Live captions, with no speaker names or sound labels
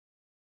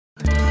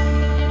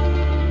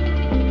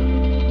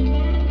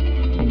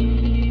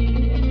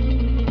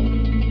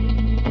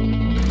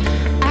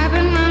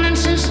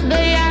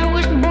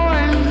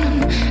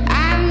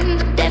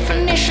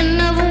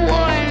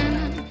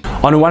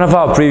On one of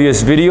our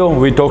previous video,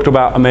 we talked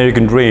about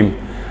American Dream,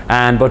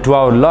 but to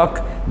our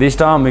luck, this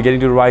time we're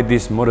getting to ride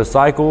this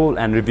motorcycle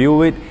and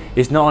review it.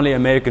 It's not only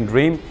American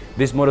Dream,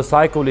 this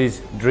motorcycle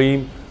is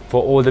dream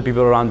for all the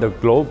people around the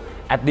globe,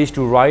 at least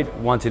to ride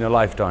once in a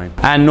lifetime.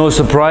 And no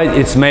surprise,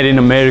 it's made in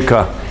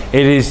America.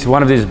 It is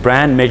one of these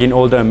brands making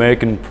all the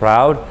American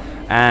proud.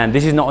 And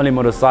this is not only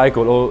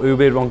motorcycle, or it would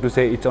be wrong to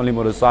say it's only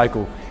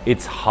motorcycle,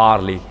 it's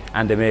Harley,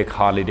 and they make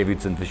Harley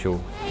Davidson for sure.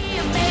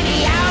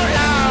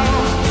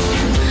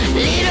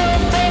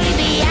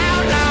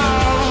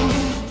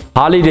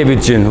 Harley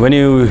Davidson, when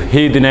you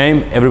hear the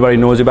name, everybody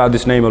knows about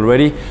this name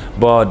already,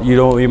 but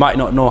you might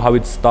not know how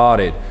it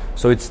started.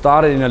 So it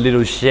started in a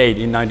little shed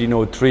in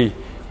 1903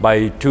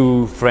 by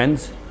two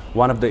friends.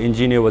 One of the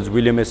engineer was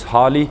William S.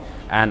 Harley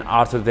and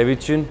Arthur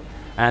Davidson,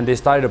 and they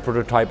started a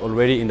prototype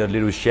already in the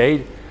little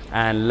shed.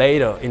 And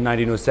later in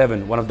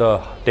 1907, one of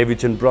the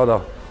Davidson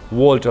brother,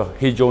 Walter,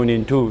 he joined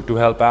in too to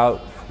help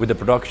out with the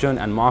production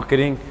and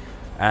marketing.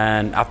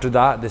 And after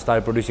that, they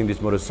started producing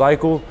this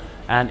motorcycle.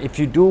 And if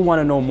you do want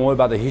to know more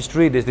about the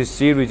history, there's this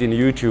series in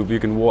YouTube you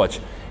can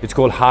watch. It's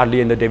called Harley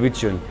and the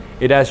Davidson.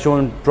 It has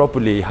shown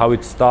properly how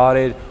it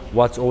started,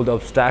 what's all the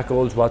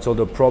obstacles, what's all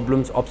the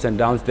problems, ups and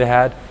downs they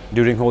had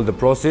during all the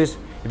process.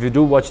 If you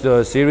do watch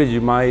the series,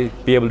 you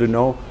might be able to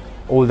know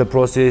all the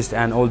process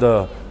and all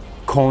the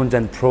cons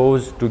and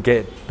pros to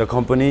get the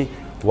company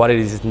what it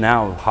is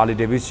now, Harley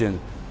Davidson,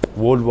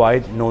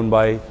 worldwide known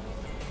by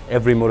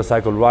every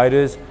motorcycle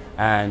riders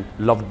and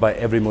loved by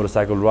every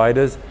motorcycle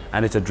riders,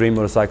 and it's a dream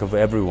motorcycle for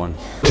everyone.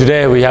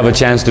 Today we have a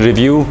chance to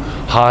review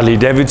Harley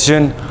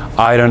Davidson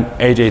Iron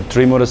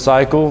 883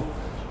 motorcycle.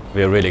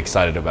 We are really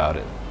excited about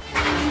it.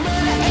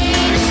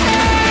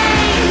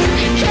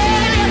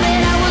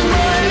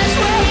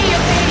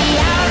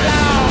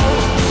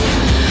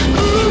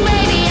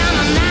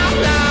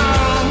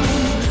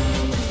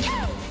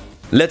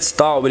 Let's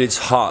start with its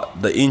heart,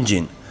 the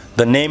engine.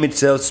 The name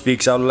itself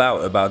speaks out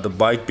loud about the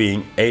bike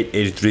being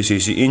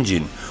 883cc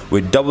engine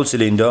with double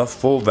cylinder,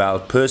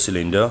 4-valve per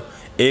cylinder,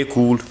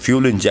 air-cooled,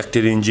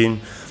 fuel-injected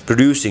engine,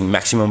 producing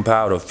maximum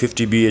power of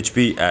 50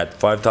 bhp at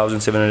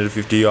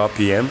 5,750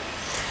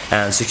 rpm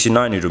and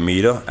 69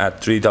 Nm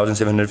at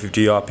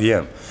 3,750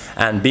 rpm.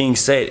 And being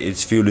said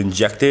it's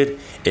fuel-injected,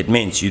 it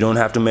means you don't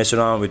have to mess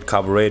around with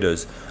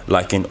carburetors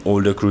like in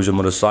older cruiser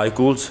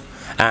motorcycles.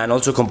 And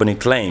also company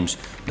claims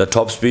the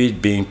top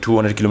speed being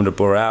 200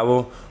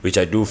 km/h, which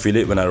I do feel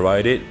it when I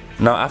ride it.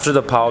 Now after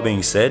the power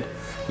being said,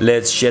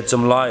 let's shed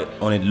some light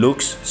on its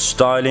looks,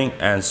 styling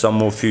and some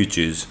more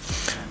features.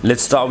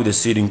 Let's start with the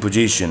seating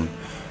position.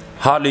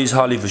 Harley is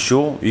Harley for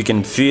sure, you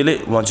can feel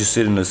it once you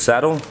sit in the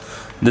saddle.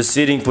 The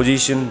seating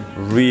position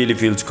really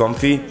feels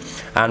comfy,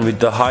 and with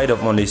the height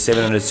of only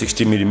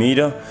 760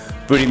 mm,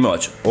 pretty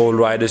much all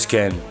riders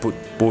can put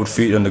both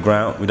feet on the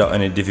ground without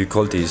any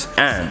difficulties.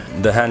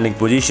 And the handling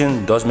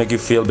position does make you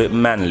feel a bit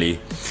manly,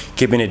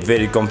 keeping it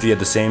very comfy at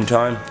the same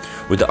time.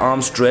 With the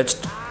arms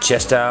stretched,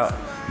 chest out,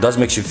 does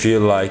makes you feel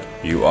like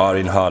you are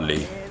in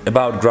Harley.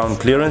 About ground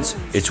clearance,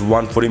 it's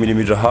 140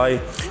 mm high,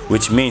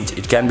 which means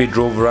it can be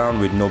drove around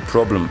with no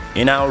problem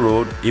in our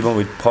road, even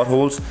with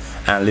potholes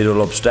and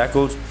little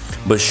obstacles.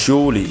 But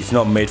surely it's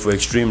not made for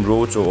extreme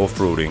roads or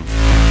off-roading.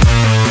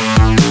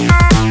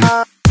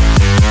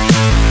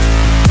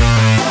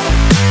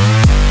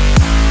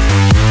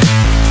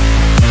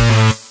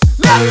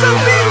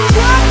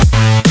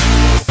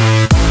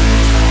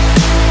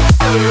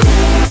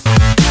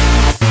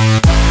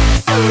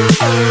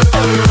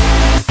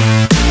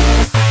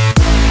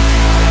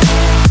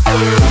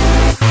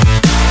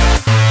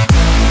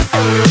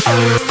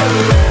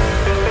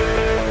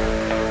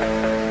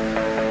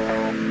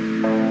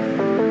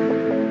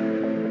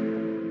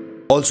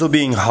 Also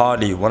being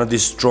Harley, one of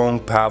these strong,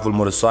 powerful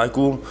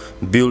motorcycle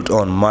built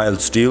on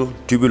mild steel,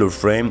 tubular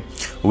frame,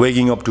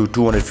 weighing up to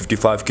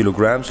 255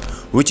 kilograms,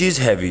 which is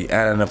heavy,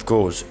 and of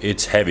course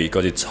it's heavy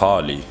because it's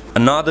Harley.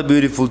 Another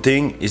beautiful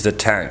thing is the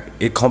tank.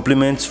 It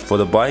complements for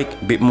the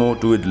bike a bit more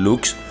to its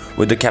looks,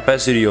 with the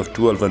capacity of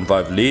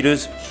 12.5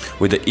 liters,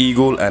 with the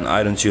Eagle and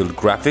Iron Shield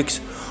graphics.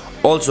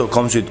 Also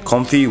comes with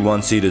comfy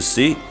one-seater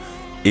seat,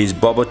 is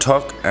bobber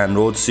tuck and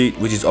road seat,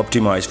 which is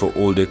optimized for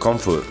all day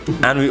comfort.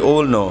 And we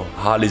all know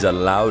Harley's a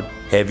loud,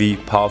 heavy,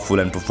 powerful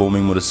and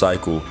performing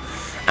motorcycle,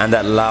 and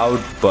that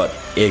loud but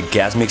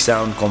orgasmic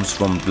sound comes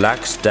from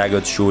black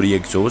staggered shorty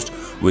exhaust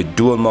with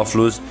dual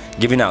mufflers,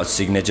 giving out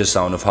signature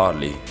sound of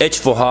Harley. H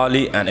for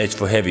Harley and H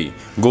for heavy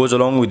goes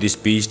along with this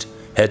beast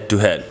head to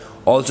head.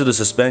 Also the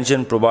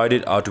suspension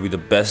provided are to be the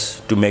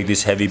best to make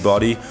this heavy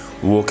body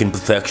work in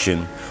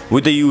perfection,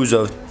 with the use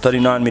of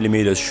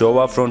 39mm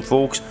Showa front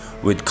forks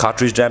with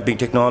cartridge damping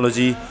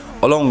technology,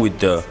 along with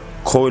the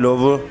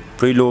coilover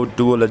preload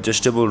dual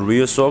adjustable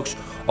rear shocks.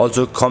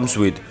 Also comes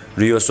with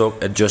rear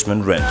shock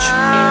adjustment wrench.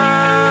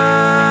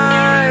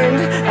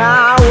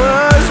 I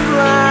was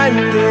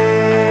blinded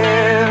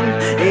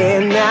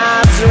and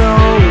I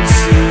don't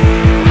see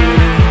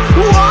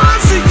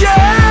once again.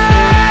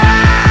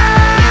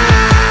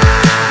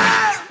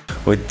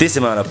 With this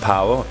amount of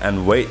power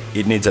and weight,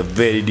 it needs a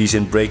very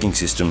decent braking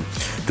system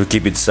to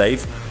keep it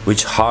safe,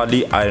 which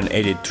Harley Iron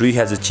 883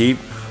 has achieved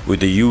with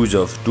the use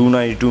of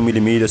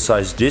 292mm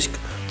size disc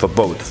for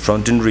both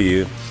front and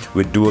rear,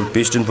 with dual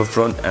piston for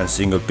front and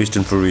single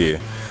piston for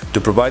rear.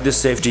 To provide this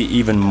safety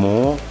even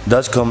more,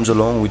 thus comes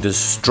along with the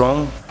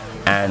strong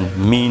and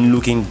mean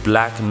looking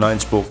black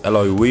 9-spoke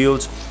alloy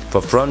wheels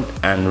for front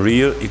and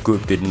rear,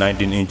 equipped with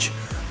 19-inch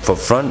for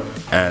front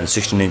and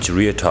 16-inch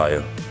rear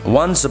tire.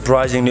 One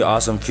surprisingly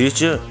awesome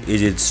feature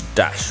is its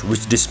dash,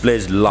 which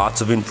displays lots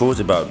of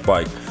infos about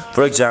bike.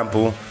 For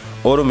example,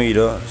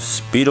 odometer,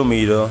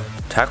 speedometer,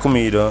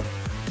 tachometer,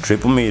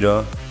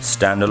 tripometer,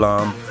 stand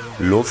alarm,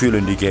 low fuel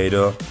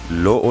indicator,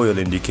 low oil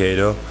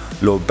indicator,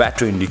 low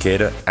battery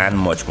indicator, and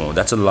much more.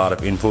 That's a lot of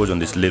infos on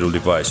this little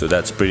device, so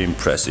that's pretty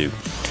impressive.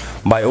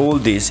 By all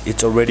this,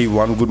 it's already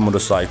one good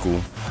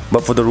motorcycle,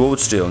 but for the road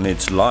still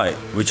needs light,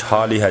 which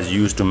Harley has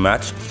used to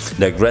match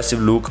the aggressive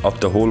look of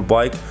the whole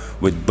bike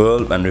with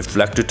bulb and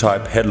reflector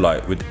type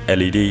headlight with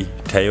LED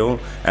tail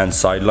and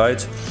side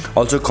lights.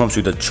 Also comes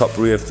with a chopped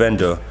rear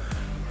fender,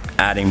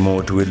 adding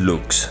more to its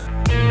looks.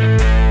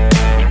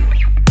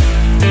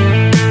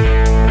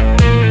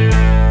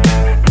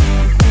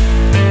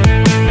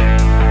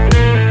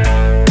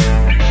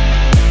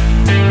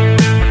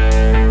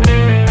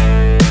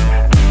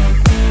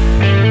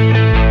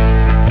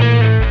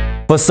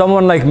 For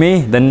someone like me,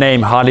 the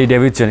name Harley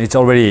Davidson is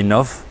already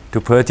enough to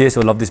purchase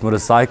or love this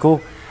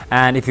motorcycle.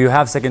 And if you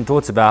have second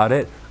thoughts about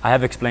it, I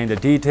have explained the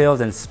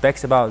details and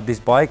specs about this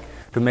bike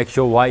to make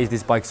sure why is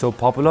this bike so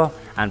popular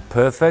and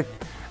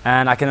perfect.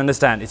 And I can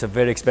understand it's a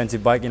very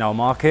expensive bike in our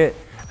market,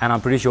 and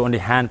I'm pretty sure only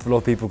a handful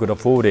of people could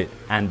afford it,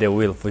 and they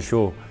will for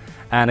sure.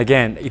 And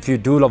again, if you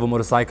do love a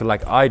motorcycle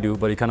like I do,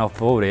 but you can't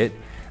afford it,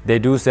 they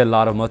do sell a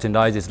lot of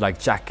merchandise like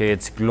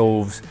jackets,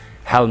 gloves,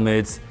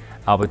 helmets,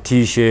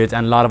 t-shirts,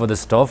 and a lot of other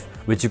stuff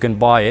which you can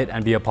buy it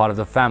and be a part of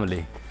the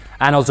family.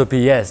 And also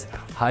PS,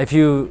 if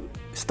you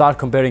start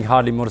comparing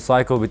Harley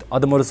motorcycle with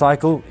other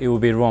motorcycle, it will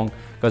be wrong,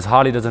 because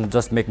Harley doesn't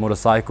just make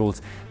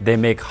motorcycles, they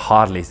make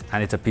Harleys,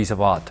 and it's a piece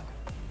of art.